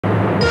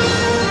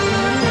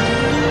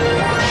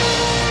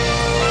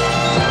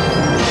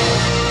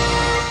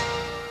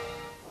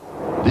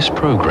This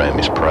program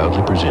is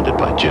proudly presented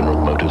by General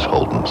Motors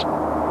Holdens,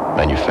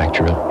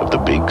 manufacturer of the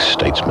big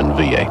Statesman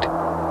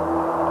V8.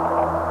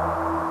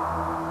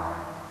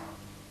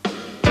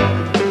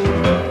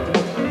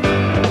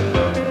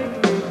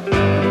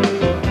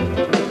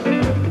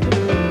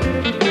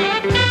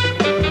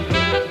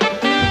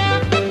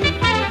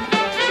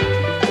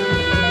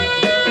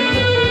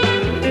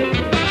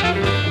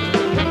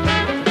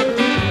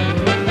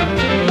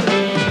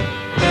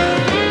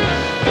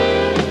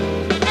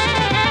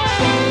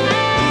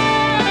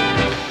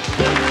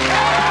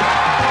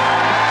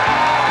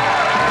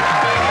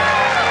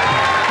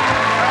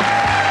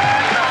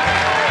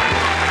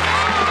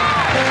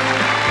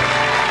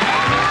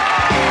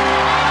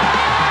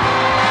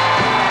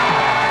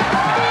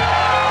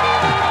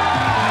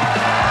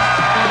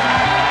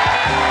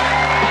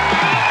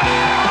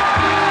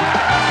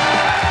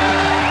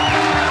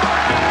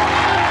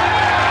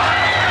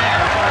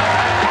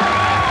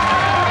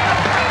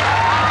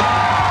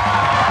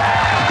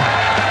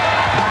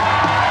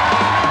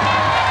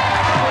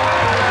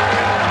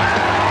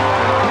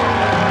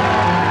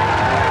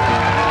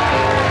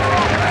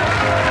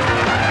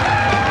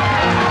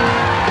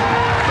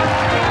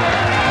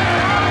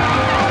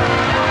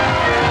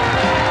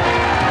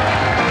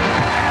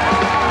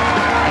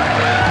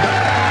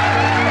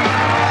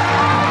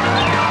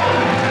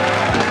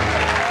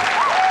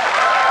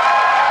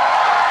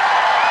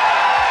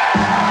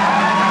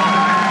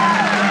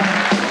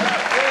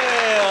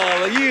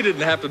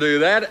 Have to do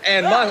that,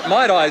 and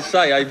might I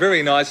say, a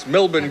very nice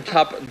Melbourne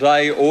Cup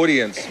Day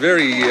audience.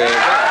 Very. And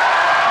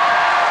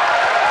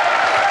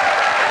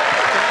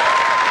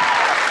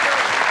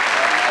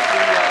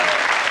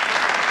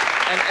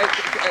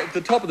at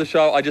the top of the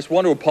show, I just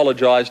want to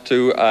apologise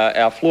to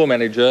our floor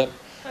manager,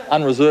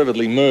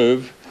 unreservedly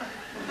Merv,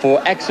 for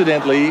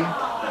accidentally,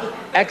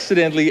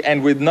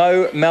 and with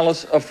no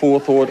malice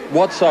aforethought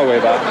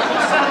whatsoever,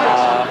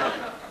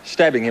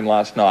 stabbing him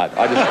last night.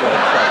 I just want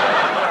to say.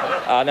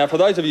 Now, for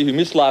those of you who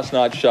missed last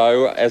night's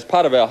show, as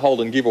part of our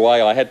Holden giveaway,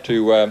 I had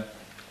to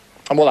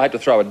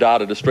throw a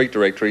dart at a street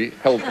directory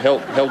held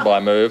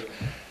by Merv.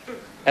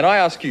 And I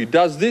ask you,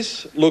 does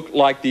this look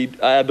like the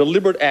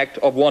deliberate act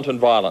of wanton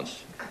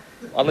violence?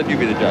 I'll let you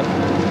be the judge.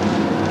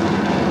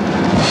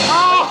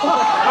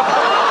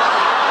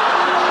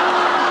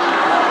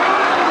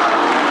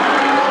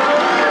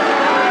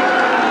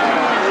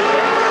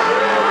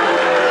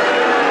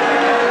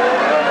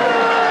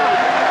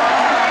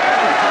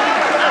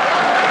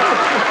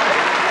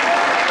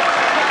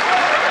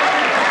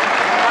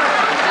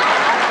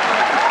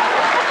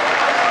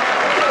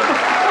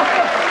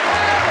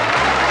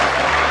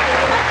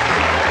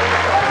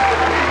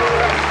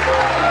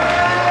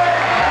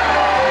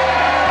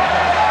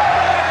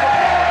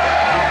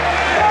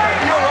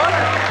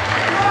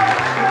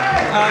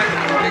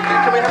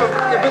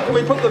 Can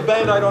we put the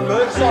Band-Aid on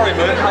Merv? Sorry,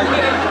 Merv.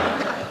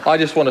 I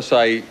just want to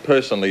say,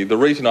 personally, the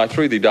reason I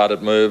threw the dart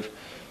at Merv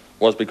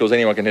was because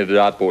anyone can hit a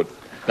dartboard.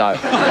 No.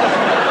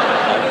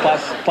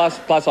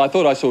 Plus, I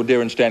thought I saw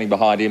Darren standing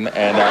behind him,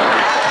 and...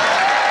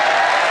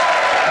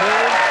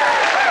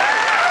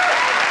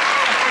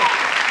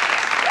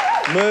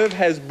 Merv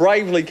has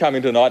bravely come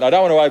in tonight. I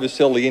don't want to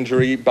oversell the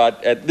injury,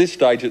 but at this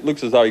stage, it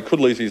looks as though he could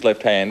lose his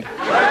left hand.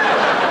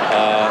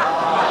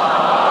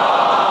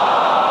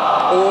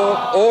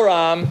 Or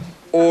arm,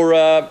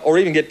 or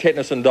even get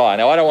tetanus and die.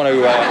 Now, I don't want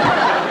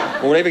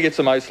to... whatever gets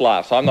the most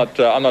laughs. I'm not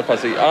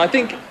fussy. And I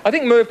think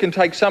Merv can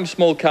take some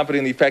small comfort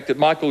in the fact that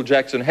Michael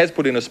Jackson has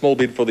put in a small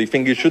bid for the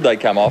fingers, should they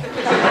come off.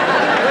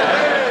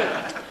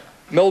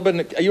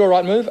 Melbourne, are you all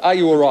right, Merv? Are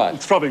you all right?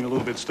 It's throbbing a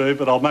little bit, Steve,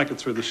 but I'll make it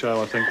through the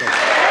show, I think.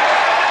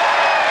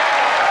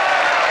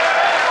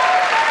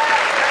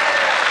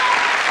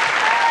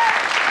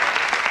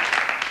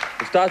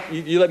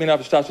 You let me know if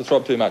it starts to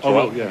throb too much. I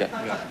will, right? yeah, Okay.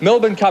 yeah.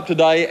 Melbourne Cup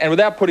today, and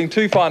without putting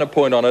too fine a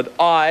point on it,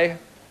 I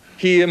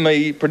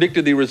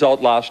predicted the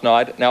result last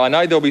night. Now, I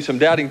know there'll be some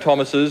doubting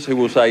Thomases who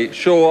will say,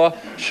 sure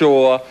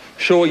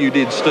you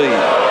did, Steve.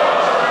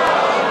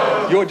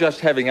 You're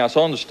just having us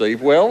on,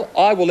 Steve. Well,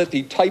 I will let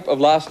the tape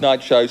of last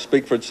night's show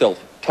speak for itself.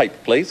 Tape,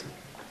 please.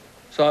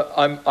 So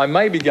I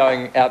may be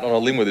going out on a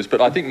limb with this, but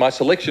I think my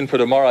selection for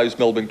tomorrow's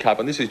Melbourne Cup,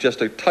 and this is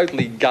just a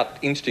totally gut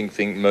instinct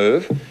thing,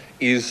 Merv,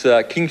 is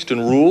Kingston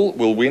Rule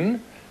will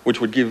win, which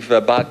would give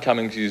Bart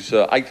Cummings his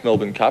 8th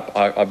Melbourne Cup,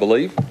 I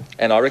believe.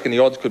 And I reckon the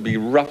odds could be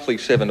roughly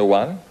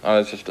 7-1.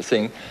 It's just a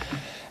thing.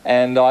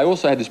 And I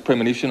also had this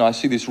premonition. I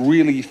see this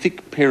really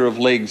thick pair of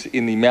legs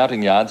in the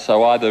mounting yard,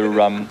 so either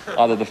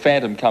the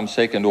Phantom comes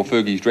second or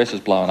Fergie's dress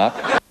is blown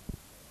up.